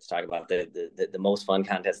 I have to talk about the most fun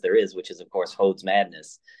contest there is, which is, of course, Hode's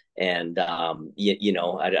Madness. And I don't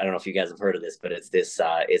know if you guys have heard of this, but it's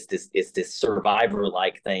this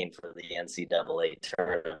survivor-like thing for the NCAA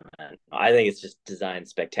tournament. I think it's just designed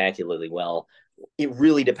spectacularly well. It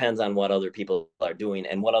really depends on what other people are doing,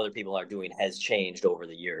 and what other people are doing has changed over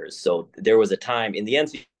the years. So there was a time in the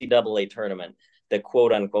NCAA tournament, the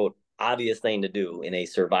quote unquote obvious thing to do in a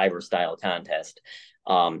survivor style contest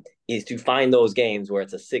is to find those games where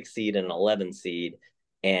it's a 6 seed and an 11 seed,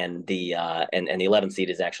 and the 11 seed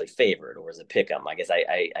is actually favored or is a pick 'em. I guess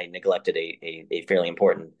I neglected a fairly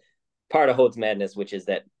important part of Hode's Madness, which is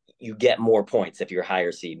that you get more points if your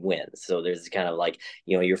higher seed wins. So there's kind of like,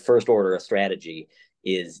 your first order of strategy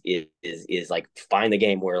is like find the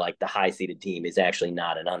game where like the high seeded team is actually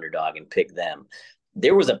not an underdog and pick them.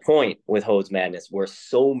 There was a point with Hode's Madness where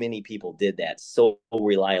so many people did that so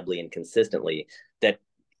reliably and consistently that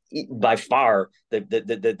by far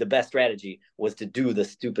the best strategy was to do the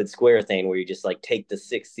stupid square thing, where you just like take the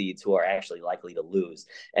 6 seeds who are actually likely to lose,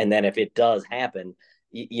 and then if it does happen,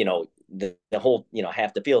 the whole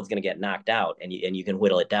half the field is going to get knocked out, and you can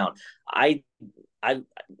whittle it down. I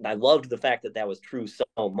loved the fact that was true so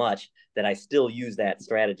much that I still use that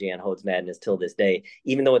strategy on Hode's Madness till this day,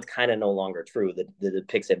 even though it's kind of no longer true. The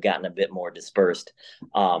picks have gotten a bit more dispersed.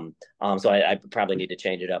 So I probably need to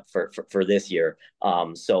change it up for this year.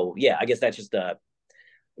 So yeah, I guess that's just a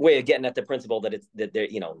way of getting at the principle that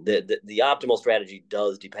the optimal strategy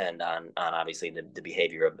does depend on obviously the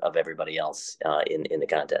behavior of everybody else in the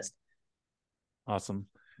contest. Awesome.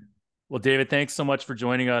 Well, David, thanks so much for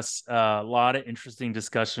joining us. A lot of interesting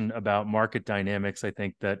discussion about market dynamics. I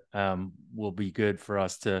think that will be good for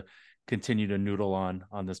us to continue to noodle on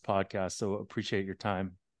this podcast. So appreciate your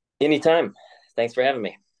time. Anytime. Thanks for having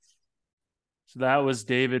me. So that was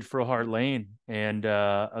David Frohardt-Lane, and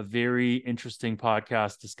a very interesting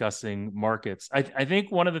podcast discussing markets. I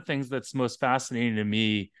think one of the things that's most fascinating to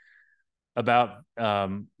me about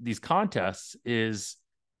these contests is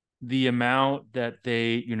the amount that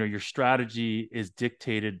your strategy is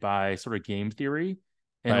dictated by sort of game theory,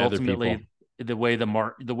 and by ultimately the way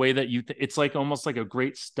that it's like almost like a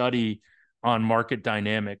great study on market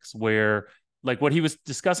dynamics, where like what he was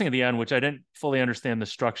discussing at the end, which I didn't fully understand the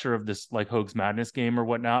structure of this like Hoag's Madness game or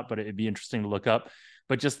whatnot, but it'd be interesting to look up.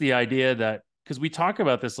 But just the idea that, because we talk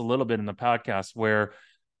about this a little bit in the podcast, where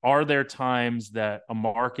are there times that a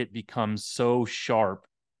market becomes so sharp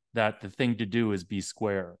that the thing to do is be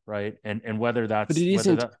square, right? And whether that's, but it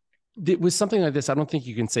whether isn't. that, With something like this, I don't think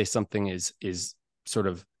you can say something is sort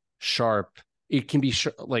of sharp. It can be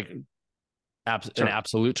like in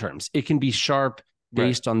absolute terms. It can be sharp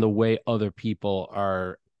based on the way other people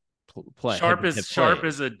are playing. Sharp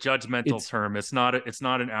is a judgmental term. It's not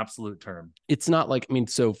an absolute term. It's not like, I mean,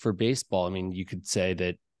 so for baseball, I mean, you could say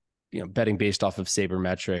that, betting based off of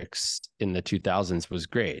sabermetrics in the 2000s was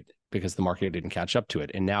great because the market didn't catch up to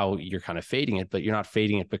it. And now you're kind of fading it, but you're not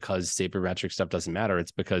fading it because sabermetric stuff doesn't matter.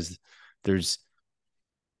 It's because you're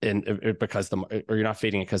not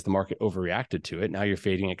fading it because the market overreacted to it. Now you're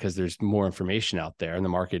fading it because there's more information out there and the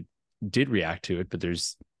market did react to it, but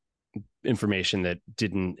there's information that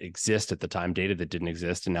didn't exist at the time, data that didn't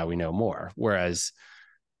exist, and now we know more. Whereas,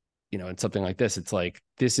 in something like this, it's like,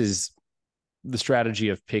 this is the strategy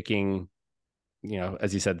of picking,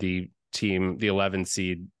 as you said, the 11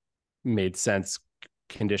 seed made sense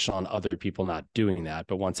conditional on other people not doing that.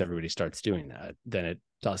 But once everybody starts doing that, then it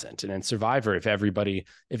doesn't. And in Survivor, if everybody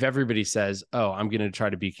says, oh, I'm going to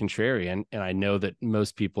try to be contrarian, and I know that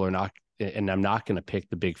most people are not, and I'm not going to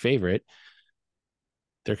pick the big favorite,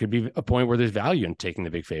 there could be a point where there's value in taking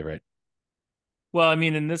the big favorite. Well, I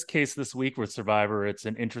mean, in this case, this week with Survivor, it's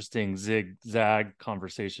an interesting zigzag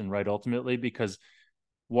conversation, right? Ultimately, because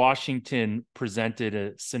Washington presented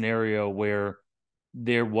a scenario where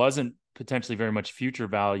there wasn't potentially very much future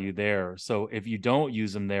value there. So if you don't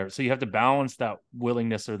use them there, so you have to balance that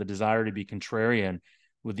willingness or the desire to be contrarian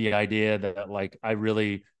with the idea that, like, I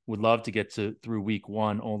really would love to get through week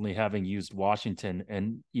one only having used Washington,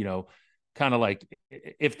 and kind of like,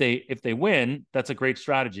 if they win, that's a great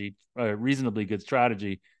strategy, a reasonably good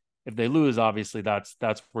strategy. If they lose, obviously that's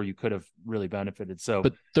where you could have really benefited. So,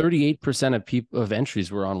 but 38% of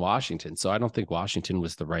entries were on Washington, so I don't think Washington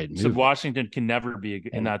was the right move. So Washington can never be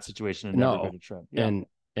in that situation and never get a trend. Yeah.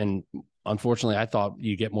 And unfortunately, I thought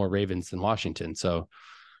you get more Ravens than Washington, so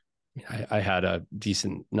I had a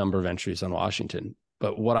decent number of entries on Washington.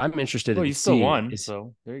 But what I'm interested in, you still won,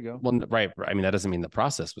 so there you go. Well, right. I mean, that doesn't mean the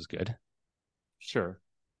process was good. Sure.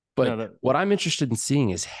 But what I'm interested in seeing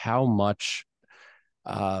is how much,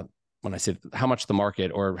 when I say how much the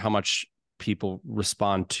market or how much people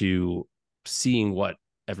respond to seeing what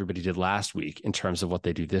everybody did last week in terms of what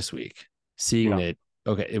they do this week, seeing that,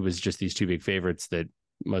 okay, it was just these two big favorites that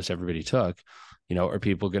most everybody took, are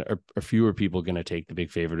fewer people going to take the big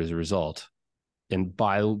favorite as a result? And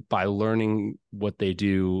by learning what they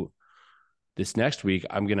do this next week,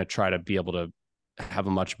 I'm going to try to be able to have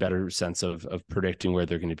a much better sense of predicting where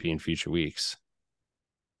they're going to be in future weeks.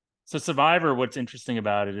 So Survivor, what's interesting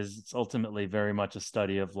about it is it's ultimately very much a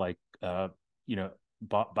study of like,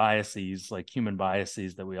 biases, like human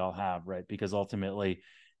biases that we all have, right? Because ultimately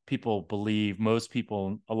people believe, a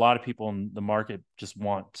lot of people in the market just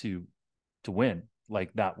want to win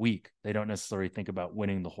like that week. They don't necessarily think about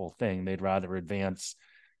winning the whole thing. They'd rather advance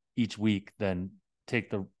each week than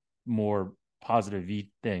take the more positive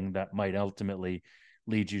thing that might ultimately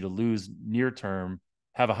lead you to lose near term,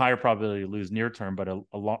 have a higher probability to lose near term, but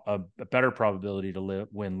a better probability to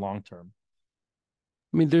win long term.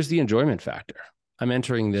 I mean, there's the enjoyment factor. I'm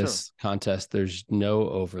entering this contest. There's no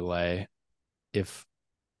overlay.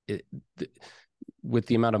 With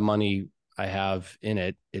the amount of money I have in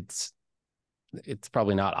it, it's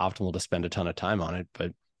probably not optimal to spend a ton of time on it,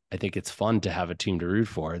 but I think it's fun to have a team to root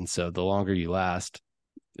for. And so the longer you last,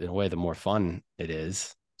 in a way, the more fun it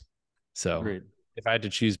is. So Agreed. If I had to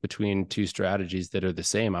choose between two strategies that are the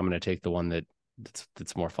same, I'm going to take the one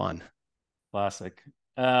that's more fun. Classic.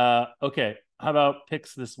 Okay. How about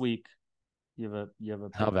picks this week? You have a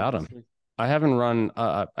How about them? I haven't run.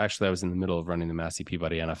 Actually, I was in the middle of running the Massey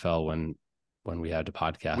Peabody NFL when we had to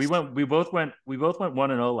podcast. We both went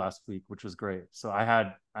 1-0 last week, which was great. So I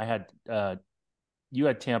had you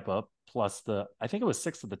had Tampa plus I think it was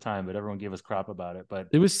 6 at the time, but everyone gave us crap about it. But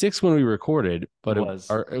it was 6 when we recorded, but it was,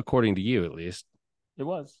 according to you at least. It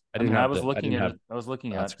was. I was looking at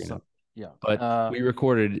it. So, yeah. But we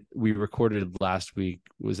recorded last week.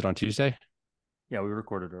 Was it on Tuesday? Yeah, we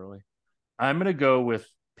recorded early. I'm gonna go with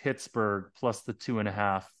Pittsburgh plus the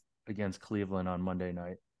 2.5 against Cleveland on Monday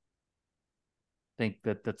night. I think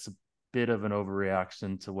that's a bit of an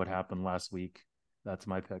overreaction to what happened last week. That's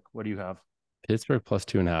my pick. What do you have? Pittsburgh plus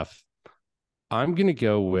 2.5. I'm going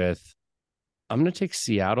to take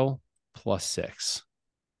Seattle plus 6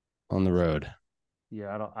 on the road.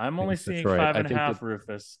 Yeah, I'm only seeing Detroit. 5.5,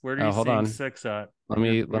 Rufus. Where are you hold seeing on. 6 at? Let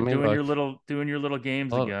me doing look. your little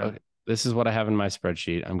games again. Okay. This is what I have in my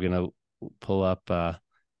spreadsheet. I'm gonna pull up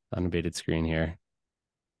unabated screen here.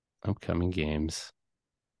 Upcoming games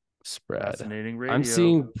spread. Fascinating radio. I'm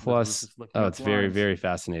seeing plus. Oh, it's very, very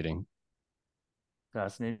fascinating.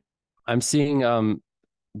 Fascinating. I'm seeing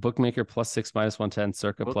bookmaker +6 -110,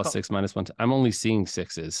 circa +6 -110. I'm only seeing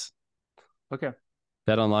 6s. Okay.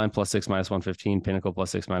 Bet online +6 -115, Pinnacle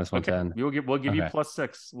 +6 -110. Okay. We'll give you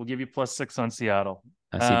 +6. We'll give you +6 on Seattle.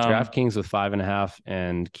 I see DraftKings with 5.5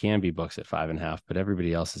 and Canby books at 5.5, but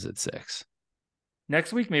everybody else is at 6.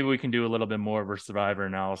 Next week, maybe we can do a little bit more of a Survivor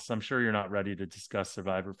analysis. I'm sure you're not ready to discuss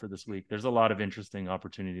Survivor for this week. There's a lot of interesting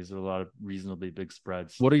opportunities. There's a lot of reasonably big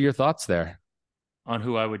spreads. What are your thoughts there? On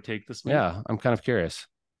who I would take this week? Yeah, I'm kind of curious.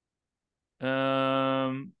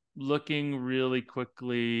 Looking really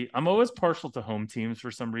quickly, I'm always partial to home teams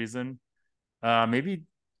for some reason. Maybe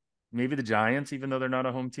the Giants, even though they're not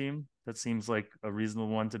a home team. That seems like a reasonable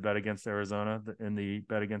one to bet against Arizona in the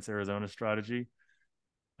bet against Arizona strategy.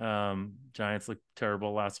 Giants looked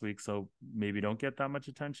terrible last week, so maybe don't get that much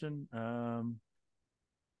attention.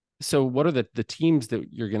 So what are the teams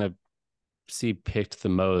that you're going to see picked the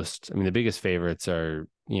most? I mean, the biggest favorites are,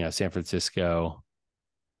 San Francisco,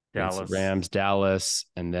 Dallas, Rams, Dallas,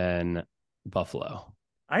 and then Buffalo.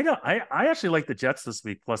 I actually like the Jets this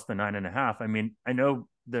week plus the 9.5. I mean, I know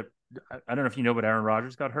that I don't know if you know, but Aaron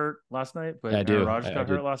Rodgers got hurt last night. But I do. Aaron Rodgers got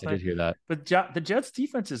hurt last night. I did hear that. But the Jets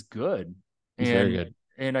defense is good. It's very good.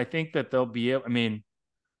 And I think that they'll be able. I mean,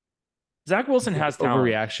 Zach Wilson has talent.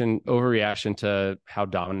 Overreaction to how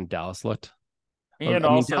dominant Dallas looked. And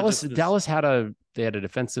Dallas had a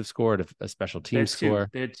defensive score, a special team score.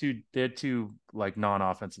 They had two like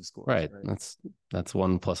non-offensive scores. Right. That's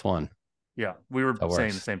 1 + 1. Yeah, we were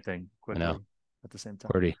saying the same thing quickly at the same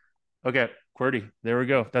time. QWERTY. Okay, QWERTY. There we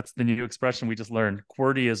go. That's the new expression we just learned.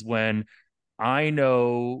 QWERTY is when I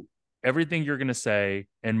know everything you're going to say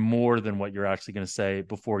and more than what you're actually going to say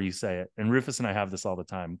before you say it. And Rufus and I have this all the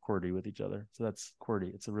time, QWERTY with each other. So that's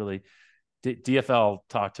QWERTY. It's a really DFL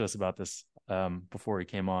talked to us about this before he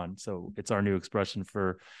came on. So it's our new expression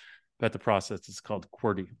for Bet the Process. It's called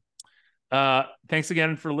QWERTY. Thanks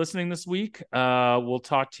again for listening this week. We'll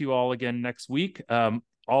talk to you all again next week.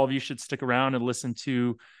 All of you should stick around and listen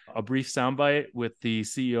to a brief soundbite with the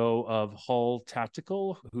CEO of Hull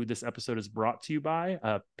Tactical, who this episode is brought to you by,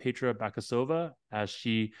 Petra Bakasova, as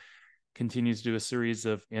she continues to do a series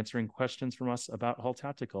of answering questions from us about Hull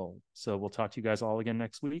Tactical. So we'll talk to you guys all again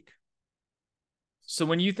next week. So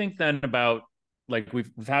when you think then about, like,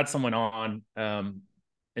 we've had someone on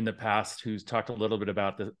in the past who's talked a little bit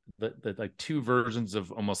about the like two versions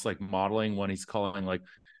of almost like modeling. One he's calling like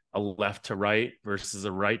a left to right versus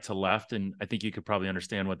a right to left. And I think you could probably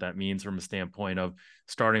understand what that means from a standpoint of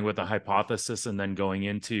starting with a hypothesis and then going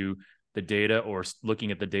into the data, or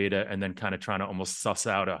looking at the data and then kind of trying to almost suss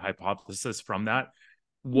out a hypothesis from that.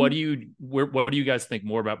 What do you guys think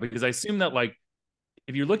more about? Because I assume that, like,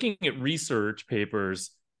 if you're looking at research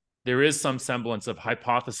papers, there is some semblance of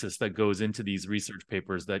hypothesis that goes into these research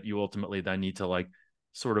papers that you ultimately then need to like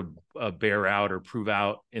sort of bear out or prove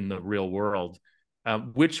out in the real world.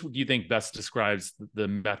 Which do you think best describes the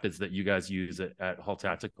methods that you guys use at Hull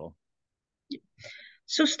Tactical?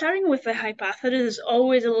 So starting with the hypothesis is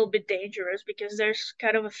always a little bit dangerous, because there's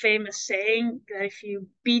kind of a famous saying that if you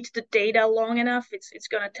beat the data long enough, it's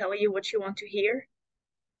going to tell you what you want to hear.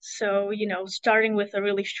 So, starting with a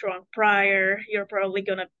really strong prior, you're probably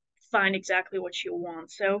going to find exactly what you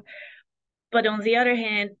want. So, but on the other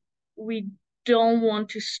hand, we don't want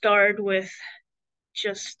to start with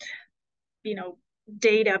just,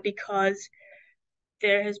 data, because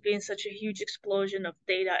there has been such a huge explosion of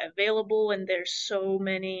data available, and there's so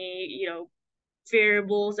many,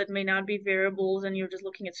 variables that may not be variables, and you're just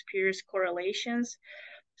looking at spurious correlations.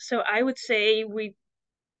 So I would say we,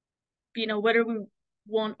 whether we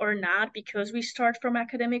want or not, because we start from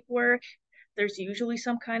academic work, there's usually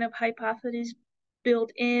some kind of hypothesis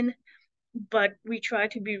built in, but we try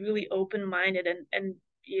to be really open-minded, and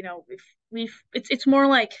it's more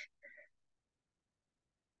like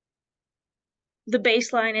the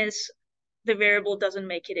baseline is the variable doesn't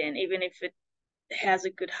make it in, even if it has a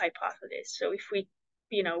good hypothesis. So if we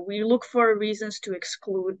look for reasons to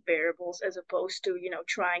exclude variables, as opposed to,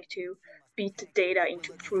 trying to beat the data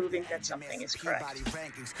into proving that something is correct.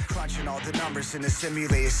 Crunching all the numbers in a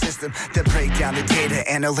simulated system that break down the data,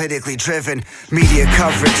 analytically driven. Media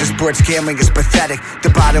coverage of sports gambling is pathetic. The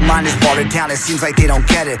bottom line is watered down, it seems like they don't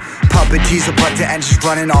get it. Tub of diesel, but the engine's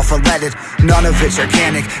running off unleaded. None of it's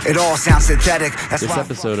organic, it all sounds synthetic. This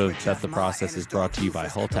episode of Bet the Process is brought to you by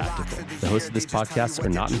Hull Tactical. The hosts of this podcast are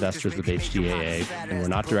not investors with HTAA and were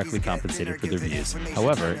not directly compensated for their views.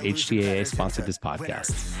 However, HTAA sponsored this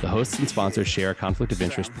podcast. The hosts and sponsors share a conflict of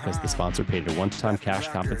interest because the sponsor paid a one-time cash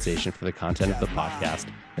compensation for the content of the podcast,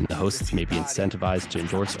 and the hosts may be incentivized to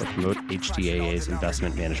endorse or promote HTAA's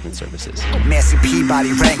investment management services. Massey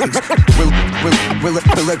Peabody rankings. We're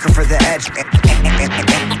looking for the edge.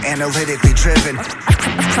 Analytically driven.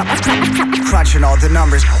 Crunching all the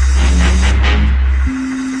numbers.